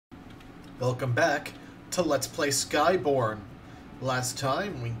Welcome back to Let's Play Skyborn. Last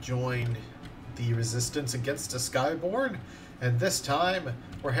time we joined the resistance against the Skyborn, and this time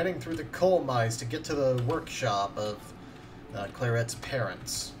we're heading through the coal mines to get to the workshop of Clarette's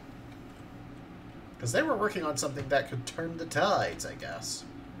parents. Because they were working on something that could turn the tides, I guess.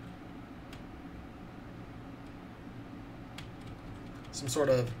 Some sort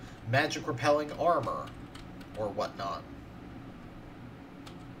of magic-repelling armor, or whatnot.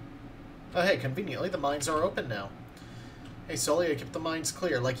 Oh, hey, conveniently, the mines are open now. Hey, Sully, I kept the mines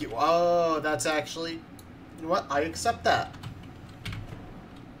clear, like you... Oh, that's actually... You know what? I accept that.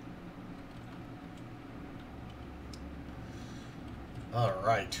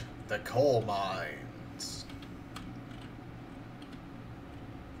 Alright, the coal mines.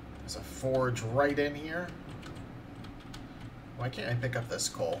 There's a forge right in here. Why can't I pick up this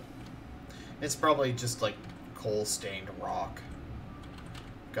coal? It's probably just, like, coal-stained rock.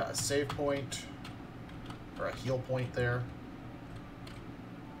 Got a save point, or a heal point there.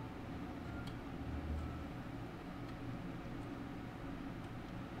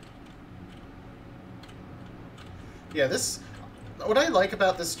 Yeah, what I like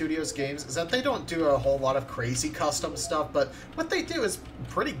about this studio's games is that they don't do a whole lot of crazy custom stuff, but what they do is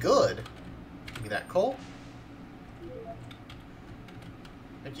pretty good. Give me that coal.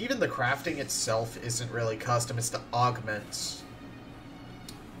 Like, even the crafting itself isn't really custom, it's the augments.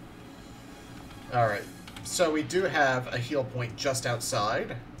 Alright, so we do have a heal point just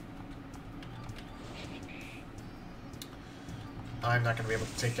outside. I'm not going to be able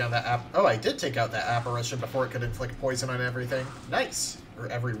to take down that Oh, I did take out that apparition before it could inflict poison on everything. Nice! Or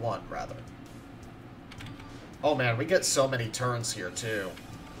everyone, rather. Oh man, we get so many turns here, too.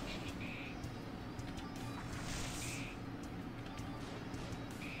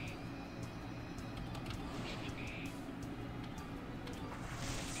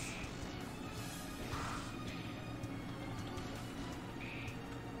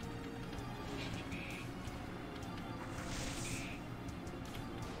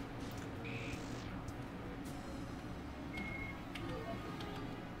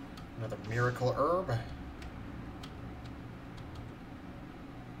 Another miracle herb.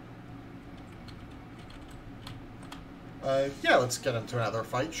 Yeah, let's get into another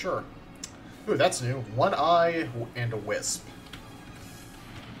fight, sure. Ooh, that's new. One eye and a wisp.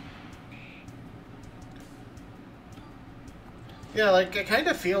 Yeah, like, I kind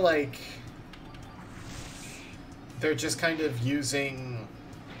of feel like they're just kind of using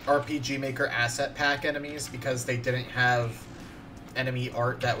RPG Maker asset pack enemies because they didn't have enemy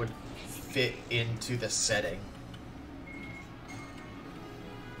art that would fit into the setting.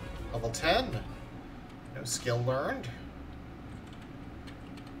 Level 10. No skill learned.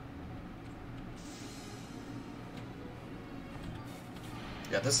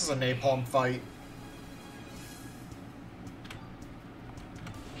 Yeah, this is a napalm fight.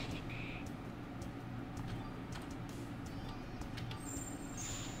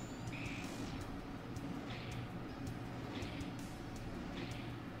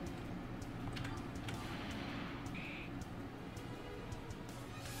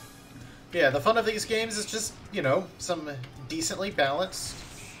 Yeah, the fun of these games is just, you know, some decently balanced,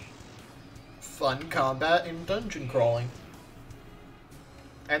 fun combat and dungeon crawling.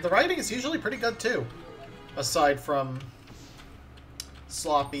 And the writing is usually pretty good, too. Aside from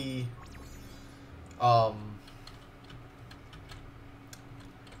sloppy,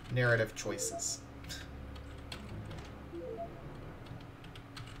 narrative choices.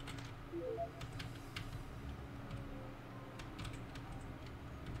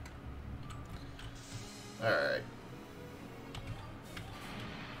 Alright.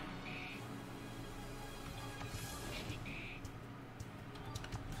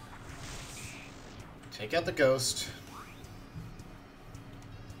 Take out the ghost.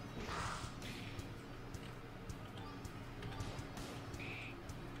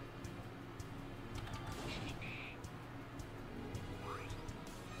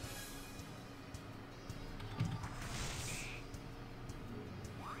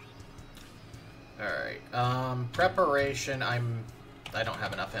 Alright, preparation, I don't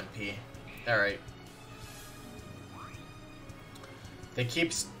have enough MP. Alright. They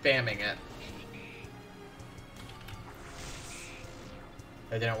keep spamming it.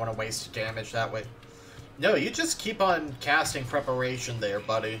 I didn't want to waste damage that way. No, you just keep on casting preparation there,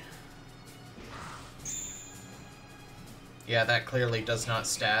 buddy. Yeah, that clearly does not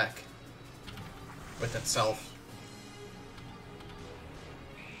stack with itself.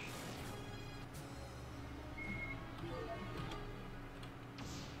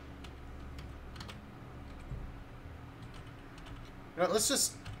 You know, let's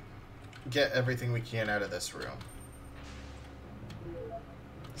just get everything we can out of this room.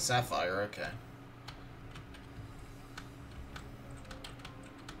 Sapphire, okay.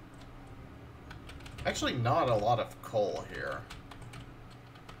 Actually, not a lot of coal here.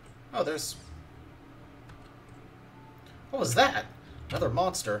 Oh, there's... What was that? Another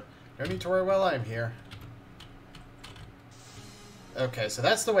monster. No need to worry while I'm here. Okay, so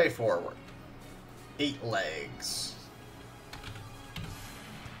that's the way forward. 8 legs.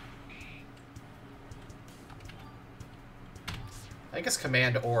 I guess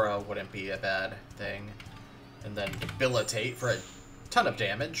Command Aura wouldn't be a bad thing. And then Debilitate for a ton of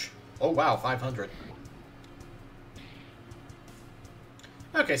damage. Oh wow, 500.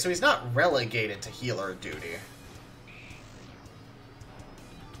 Okay, so he's not relegated to healer duty.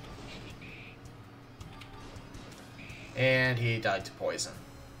 And he died to poison.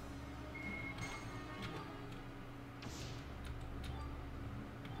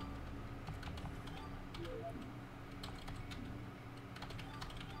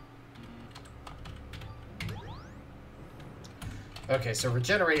 Okay, so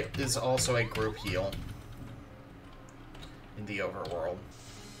Regenerate is also a group heal in the overworld.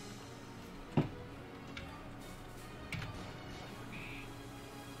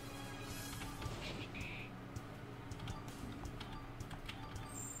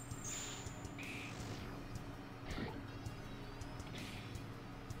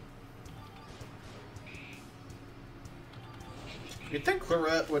 You'd think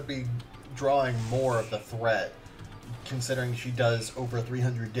Clarette would be drawing more of the threat, considering she does over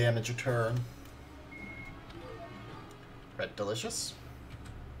 300 damage a turn. Red Delicious.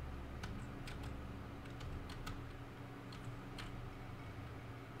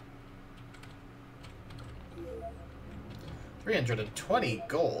 $320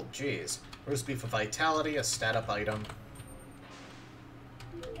 gold, jeez. Roast beef of vitality, a stat up item.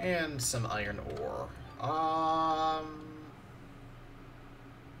 And some iron ore.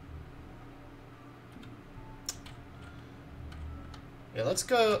 Yeah, let's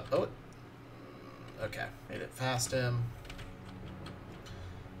go... Oh, okay. Made it past him.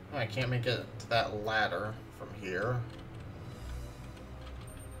 Oh, I can't make it to that ladder from here.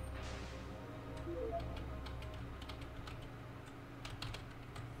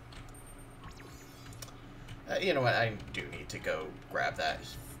 You know what? I do need to go grab that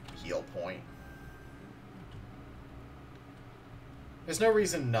heal point. There's no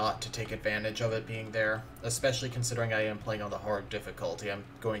reason not to take advantage of it being there, especially considering I am playing on the hard difficulty. I'm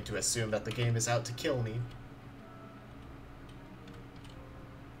going to assume that the game is out to kill me.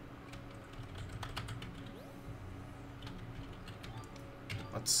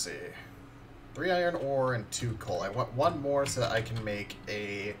 Let's see. 3 iron ore and 2 coal. I want 1 more so that I can make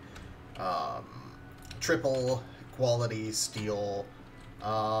a triple quality steel.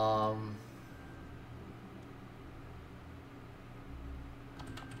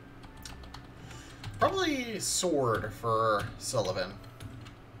 Probably sword for Sullivan.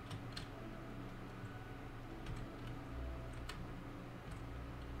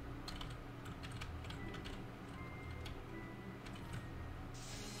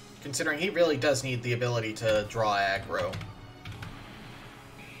 Considering he really does need the ability to draw aggro.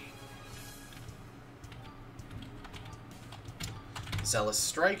 Zealous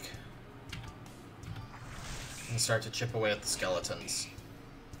Strike. And start to chip away at the skeletons.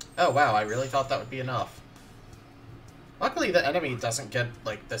 Oh wow, I really thought that would be enough. Luckily the enemy doesn't get,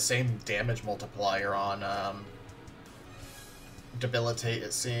 like, the same damage multiplier on, Debilitate,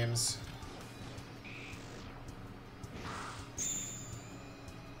 it seems.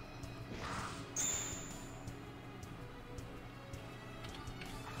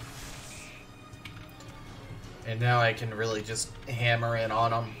 And now I can really just hammer in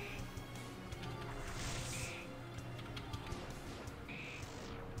on them.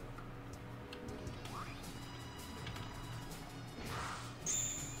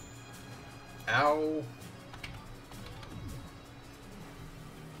 Ow.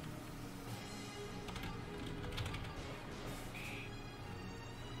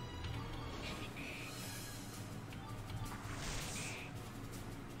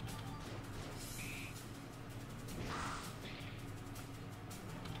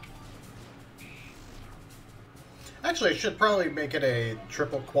 Actually, I should probably make it a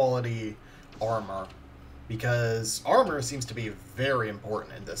triple quality armor, because armor seems to be very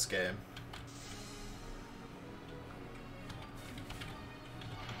important in this game.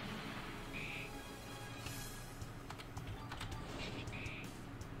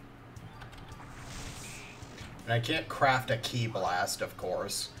 And I can't craft a key blast, of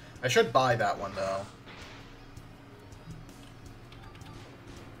course. I should buy that one, though.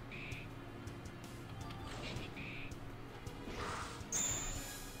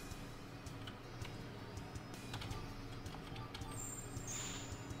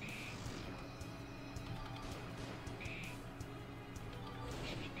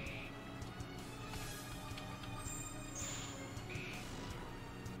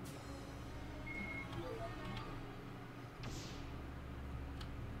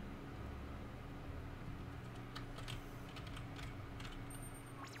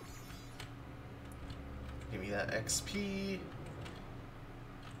 that XP.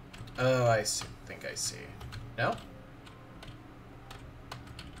 Oh, I think I see. No?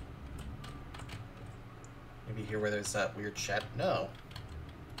 Maybe here where there's that weird shed? No.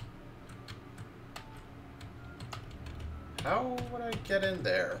 How would I get in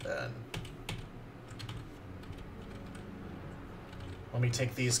there, then? Let me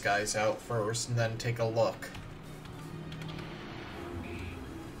take these guys out first, and then take a look.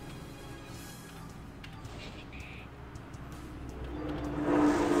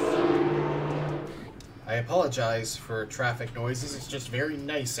 I apologize for traffic noises, it's just very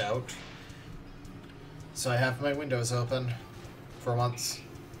nice out. So I have my windows open, for once.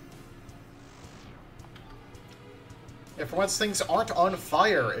 Yeah, for once things aren't on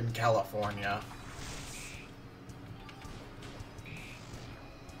fire in California.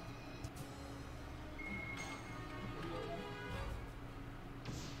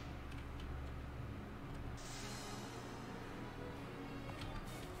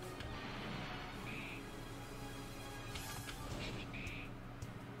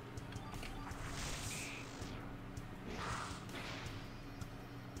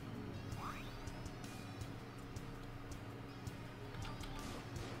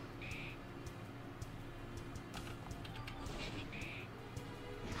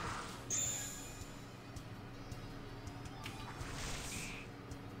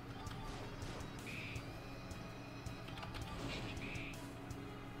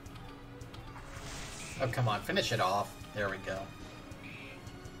 Oh, come on, finish it off. There we go.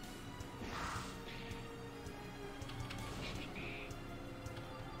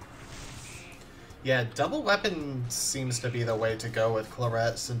 Yeah, double weapon seems to be the way to go with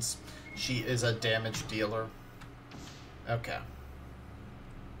Clarette, since she is a damage dealer. Okay.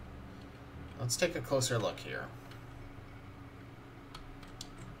 Let's take a closer look here.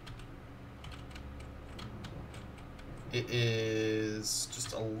 It is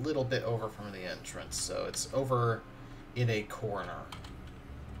just a little bit over from the entrance, so it's over in a corner.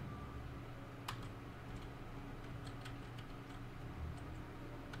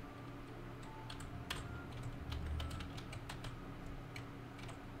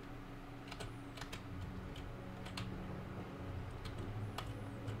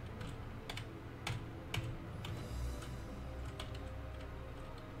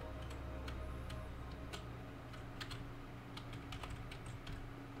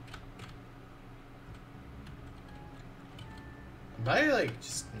 Am I, like,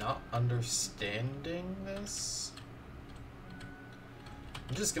 just not understanding this?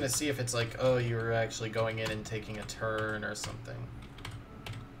 I'm just gonna see if it's like, oh, you were actually going in and taking a turn or something.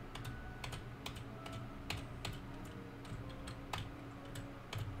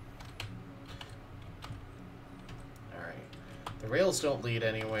 Alright. The rails don't lead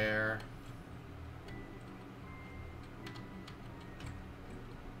anywhere.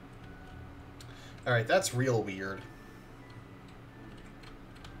 Alright, that's real weird.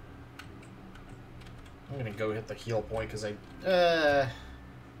 I'm gonna go hit the heal point because I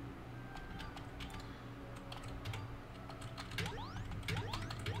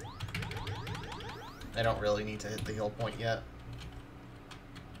don't really need to hit the heal point yet.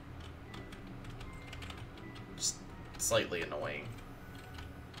 Just slightly annoying.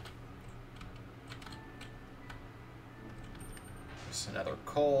 Just another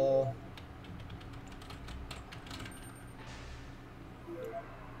coal.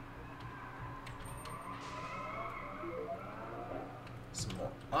 Some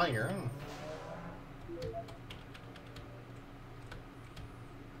more iron.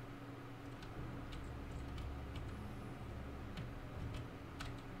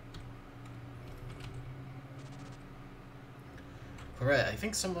 Alright, I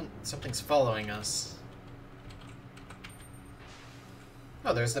think something's following us.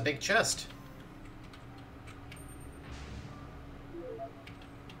 Oh, there's the big chest.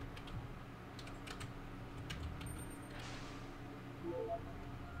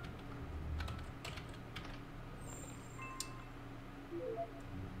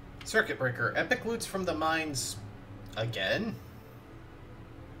 Circuit breaker. Epic loots from the mines again?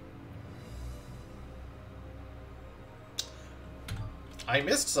 I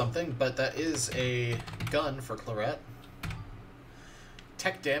missed something, but that is a gun for Clarette.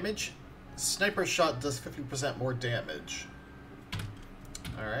 Tech damage. Sniper shot does 50% more damage.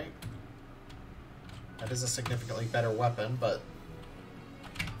 Alright. That is a significantly better weapon, but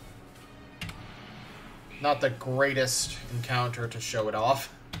not the greatest encounter to show it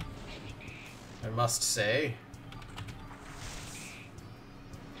off, I must say.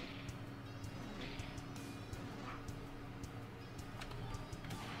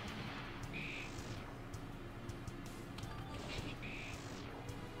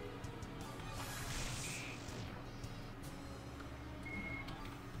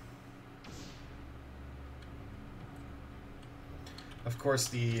 course,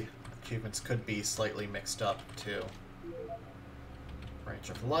 the achievements could be slightly mixed up, too. Branch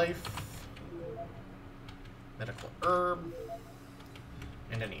of Life, Medical Herb,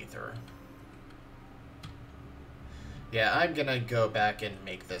 and an Ether. Yeah, I'm gonna go back and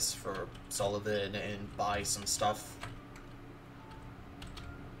make this for Sullivan and buy some stuff.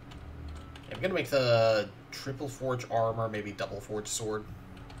 I'm gonna make the triple forge armor, maybe double forge sword.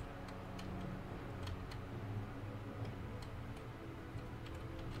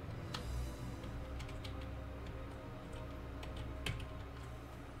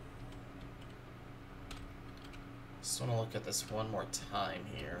 Just want to look at this one more time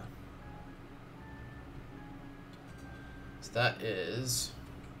here. So that is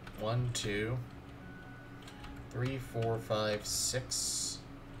 1, 2, 3, 4, 5, 6,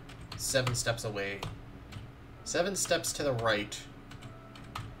 7 steps away. 7 steps to the right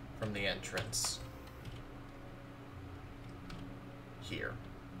from the entrance. Here.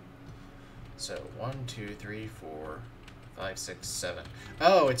 So 1, 2, 3, 4, 5, 6, 7.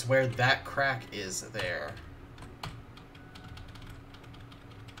 Oh, it's where that crack is there.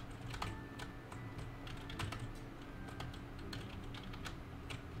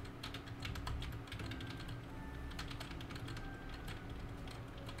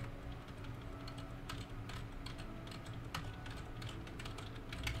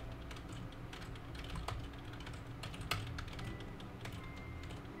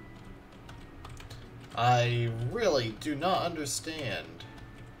 I really do not understand.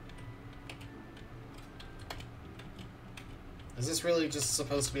 Is this really just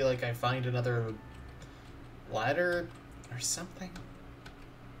supposed to be like I find another ladder or something?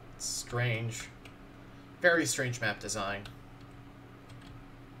 It's strange. Very strange map design.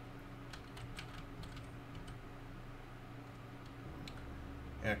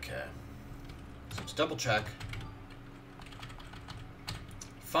 Okay. So to double check.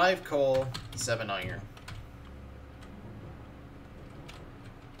 5 coal, 7 iron.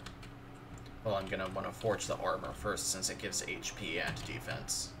 Well, I'm gonna want to forge the armor first since it gives HP and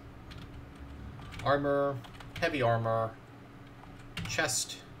defense. Armor, heavy armor,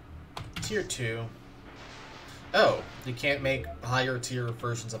 chest, tier 2. Oh, you can't make higher tier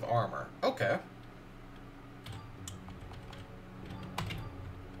versions of armor. Okay.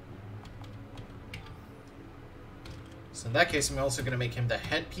 So in that case, I'm also going to make him the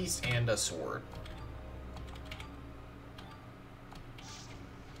headpiece and a sword.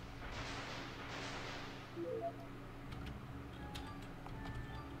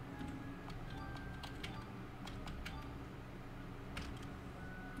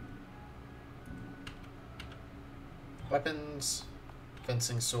 Weapons,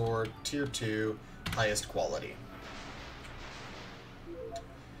 fencing sword, tier 2, highest quality.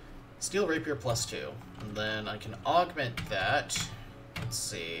 Steel rapier +2. And then I can augment that. Let's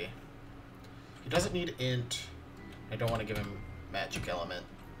see. He doesn't need int. I don't want to give him magic element,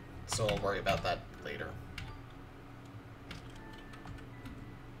 so I'll worry about that later.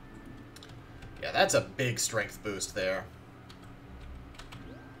 Yeah, that's a big strength boost there.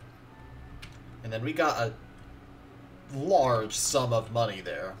 And then we got a large sum of money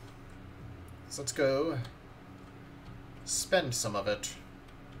there. So let's go spend some of it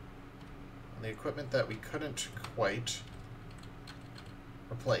on the equipment that we couldn't quite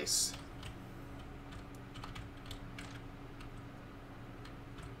replace.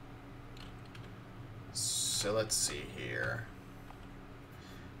 So let's see here.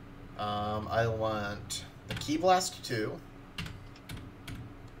 I want the Key Blast 2.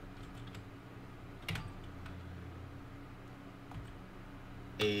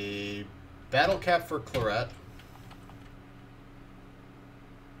 A battle cap for Claret.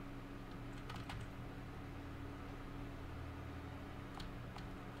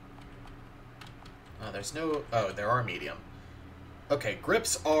 There's no... Oh, there are medium. Okay,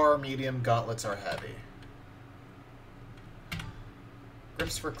 grips are medium, gauntlets are heavy.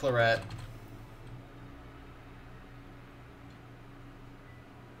 Grips for Claret.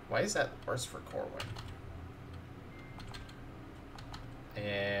 Why is that worse for Corwin?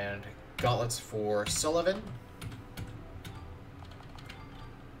 And gauntlets for Sullivan.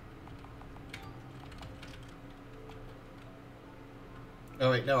 Oh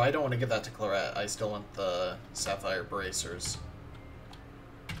wait, no, I don't want to give that to Claret. I still want the Sapphire Bracers.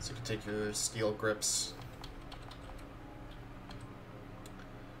 So you can take your steel grips.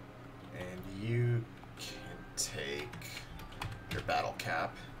 And you can take your battle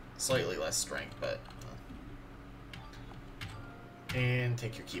cap. Slightly less strength, but... And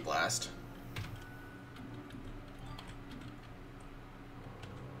take your Key Blast.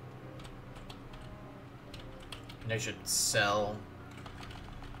 And I should sell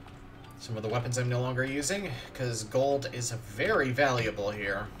some of the weapons I'm no longer using, because gold is very valuable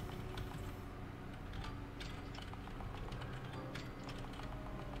here.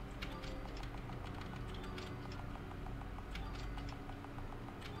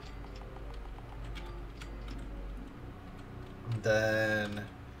 Then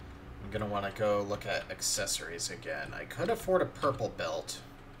I'm going to want to go look at accessories again. I could afford a purple belt,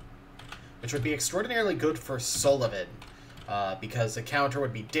 which would be extraordinarily good for Sullivan, because the counter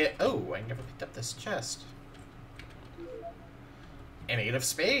would be oh, I never picked up this chest. An 8 of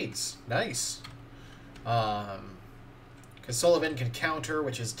spades. Nice. Because Sullivan can counter,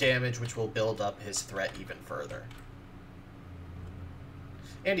 which is damage, which will build up his threat even further.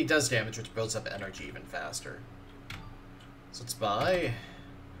 And he does damage, which builds up energy even faster. So let's buy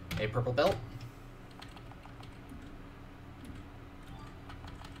a purple belt.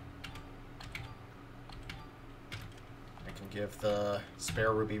 I can give the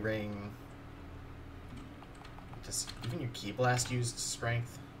spare ruby ring. Does even your key blast use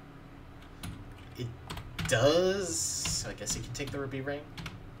strength? It does. So I guess he can take the ruby ring.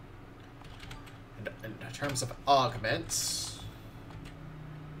 And in terms of augments,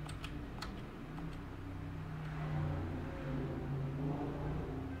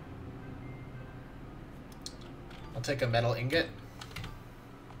 I'll take a metal ingot.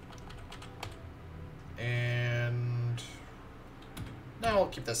 And no, I'll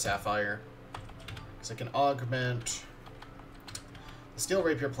keep the sapphire, because I can augment the steel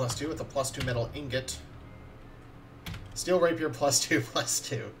rapier +2 with a +2 metal ingot. Steel rapier +2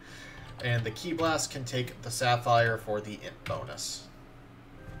 +2. And the key blast can take the sapphire for the int bonus.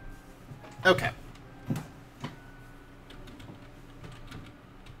 Okay.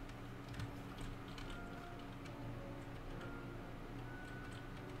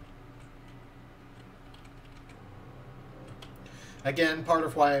 Again, part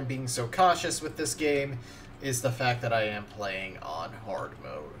of why I'm being so cautious with this game is the fact that I am playing on hard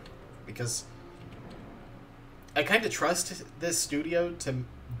mode. Because I kind of trust this studio to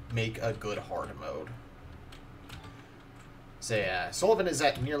make a good hard mode. So yeah, Sullivan is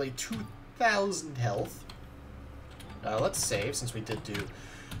at nearly 2,000 health. Let's save, since we did do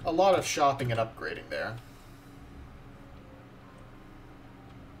a lot of shopping and upgrading there.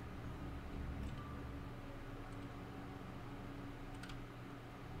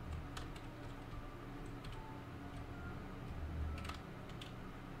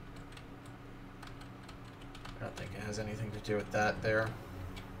 I don't think it has anything to do with that there.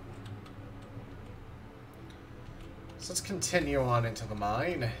 So let's continue on into the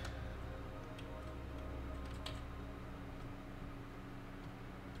mine.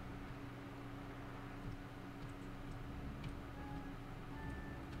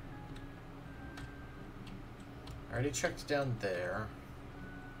 I already checked down there.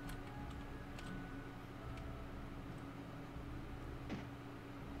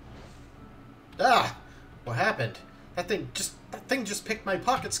 Ah! What happened? That thing just picked my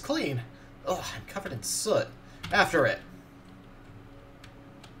pockets clean. Ugh, I'm covered in soot. After it.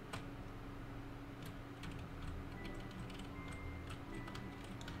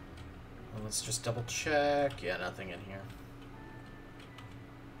 Well, let's just double check. Yeah, nothing in here.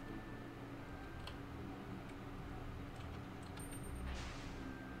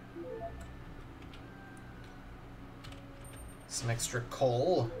 Some extra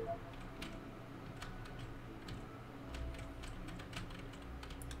coal.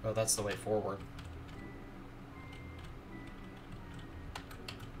 Oh, that's the way forward.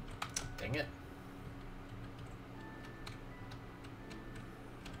 Dang it.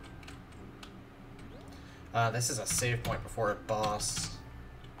 This is a save point before a boss.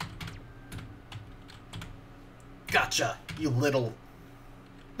 Gotcha, you little...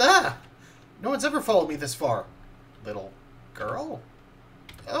 Ah! No one's ever followed me this far. Little girl?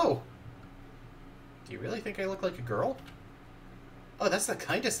 Oh. Do you really think I look like a girl? Oh, that's the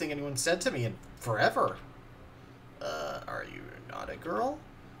kindest thing anyone said to me in forever. Are you not a girl?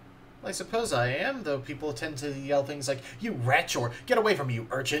 Well, I suppose I am, though people tend to yell things like, "You wretch," or "Get away from me, you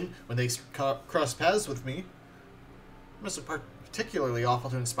urchin," when they cross paths with me. It must be particularly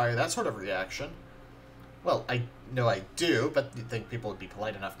awful to inspire that sort of reaction. Well, I know I do, but you'd think people would be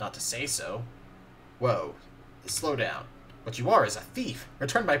polite enough not to say so. Whoa. Slow down. What you are is a thief.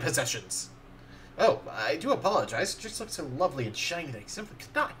 Return my possessions. Oh, I do apologize. It just looks so lovely and shiny that I simply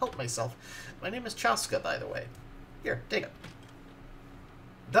could not help myself. My name is Chauska, by the way. Here, take it.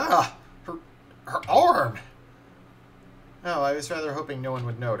 Ah! Her arm! Oh, I was rather hoping no one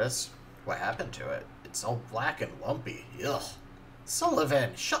would notice. What happened to it? It's all black and lumpy. Ugh.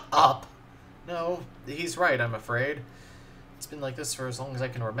 Sullivan, shut up! No, he's right, I'm afraid. It's been like this for as long as I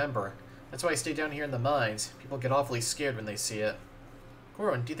can remember. That's why I stay down here in the mines. People get awfully scared when they see it.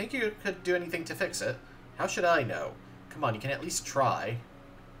 Corwin, do you think you could do anything to fix it? How should I know? Come on, you can at least try.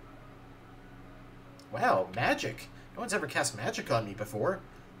 Wow, magic! No one's ever cast magic on me before.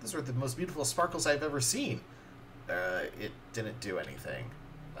 Those are the most beautiful sparkles I've ever seen. It didn't do anything.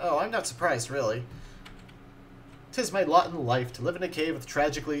 Oh, I'm not surprised, really. 'Tis my lot in life to live in a cave with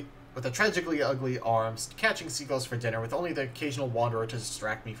a tragically ugly arms, catching seagulls for dinner, with only the occasional wanderer to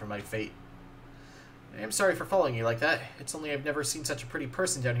distract me from my fate. I am sorry for following you like that. It's only I've never seen such a pretty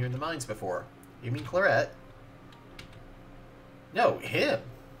person down here in the mines before. You mean Claret? No, him!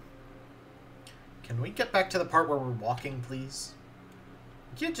 Can we get back to the part where we're walking, please?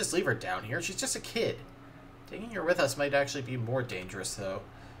 You can't just leave her down here. She's just a kid. Taking her with us might actually be more dangerous, though.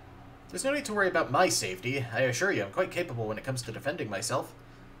 There's no need to worry about my safety. I assure you, I'm quite capable when it comes to defending myself.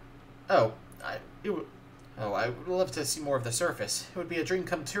 I would love to see more of the surface. It would be a dream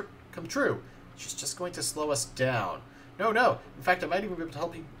come true. She's just going to slow us down. No. In fact, I might even be able to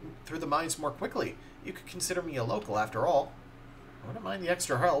help you through the mines more quickly. You could consider me a local, after all. I wouldn't mind the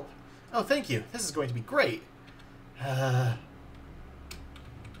extra help. Oh, thank you. This is going to be great.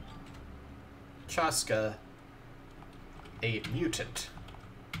 Chaska, a mutant.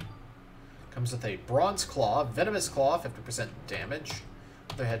 Comes with a bronze claw, venomous claw, 50% damage.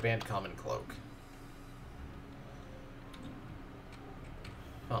 The headband, common cloak.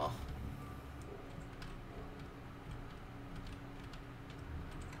 Huh.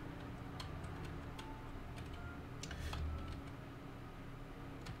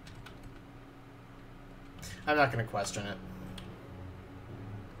 I'm not going to question it.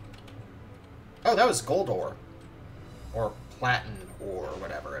 Oh, that was gold ore. Or platinum ore,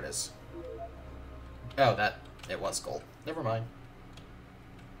 whatever it is. Oh, it was gold. Never mind.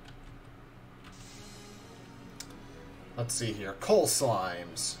 Let's see here. Coal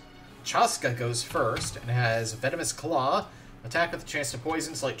slimes. Chaska goes first and has Venomous Claw. Attack with a chance to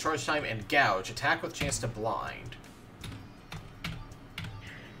poison, slight charge time, and Gouge. Attack with chance to blind.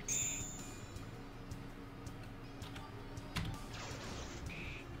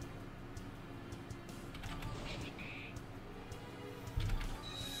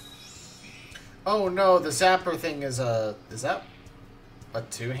 Oh no, the Zapper thing is a... Is that a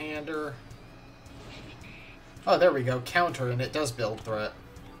two-hander? Oh, there we go. Counter, and it does build threat.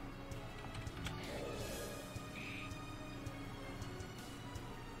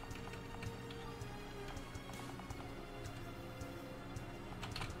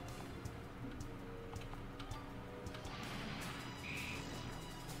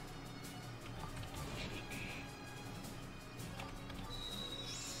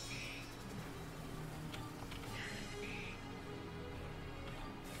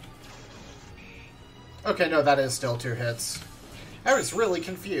 Okay, no, that is still 2 hits. I was really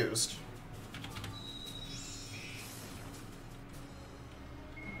confused.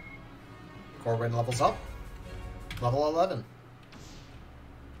 Corwin levels up. Level 11.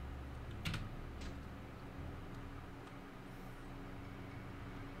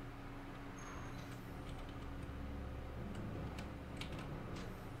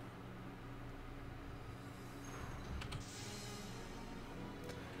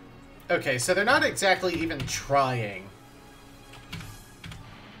 Okay, so they're not exactly even trying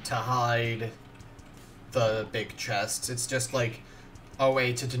to hide the big chests. It's just like a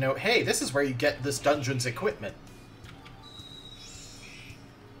way to denote, hey, this is where you get this dungeon's equipment.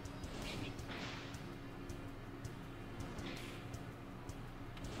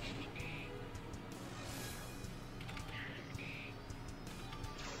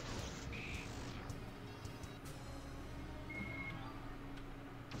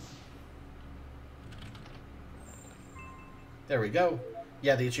 There we go.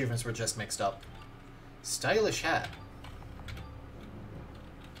 Yeah, the achievements were just mixed up. Stylish hat.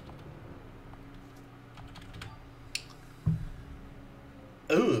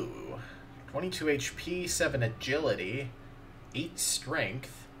 Ooh. 22 HP, 7 agility, 8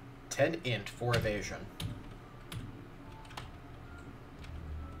 strength, 10 int, 4 evasion.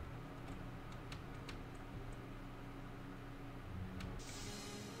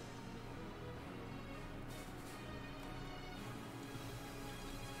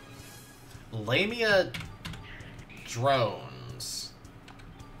 Lamia drones.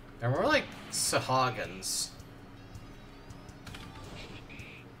 They're more like Sahagans.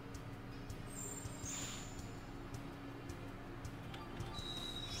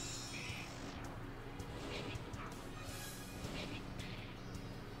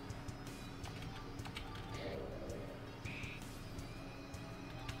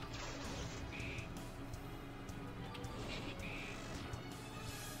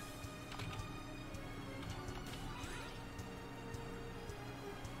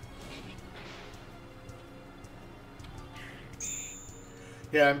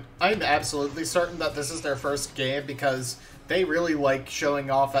 Yeah, I'm absolutely certain that this is their first game because they really like showing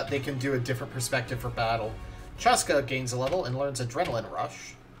off that they can do a different perspective for battle. Chaska gains a level and learns Adrenaline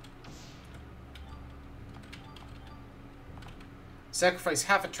Rush. Sacrifice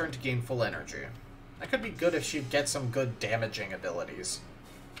half a turn to gain full energy. That could be good if she gets some good damaging abilities.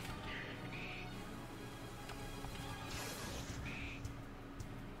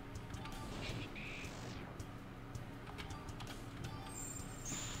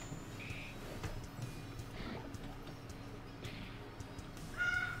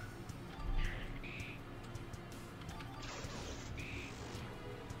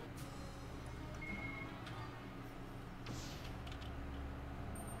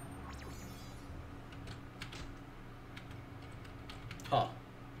 Huh.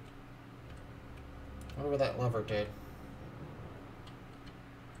 I wonder what that lever did.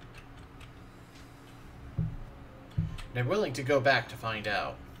 And I'm willing to go back to find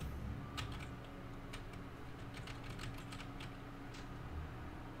out.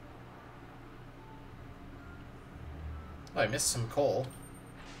 Oh, I missed some coal.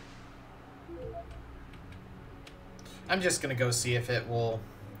 I'm just gonna go see if it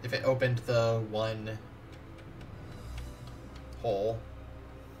opened the one hole.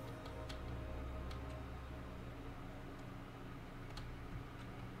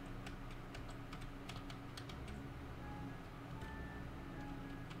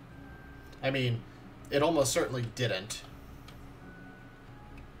 I mean, it almost certainly didn't.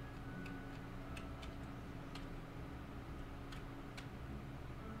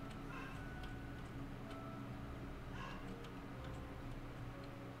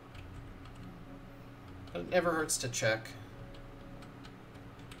 But it never hurts to check.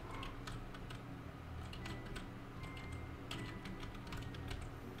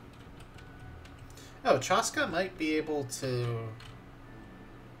 Oh, Chaska might be able to...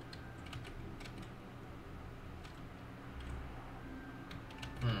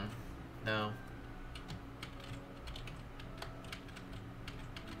 No.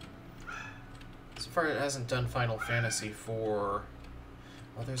 So far it hasn't done Final Fantasy IV. Well,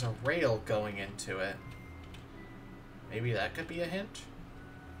 there's a rail going into it. Maybe that could be a hint?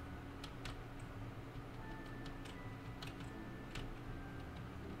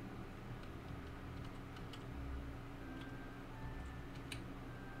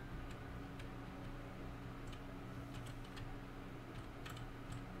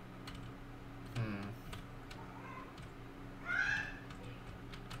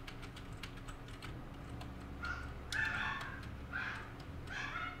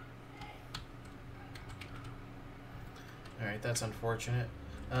 Alright, that's unfortunate.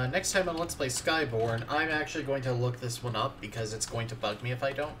 Next time on Let's Play Skyborn, I'm actually going to look this one up because it's going to bug me if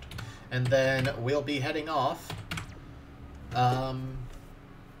I don't. And then we'll be heading off out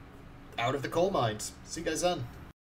of the coal mines. See you guys then.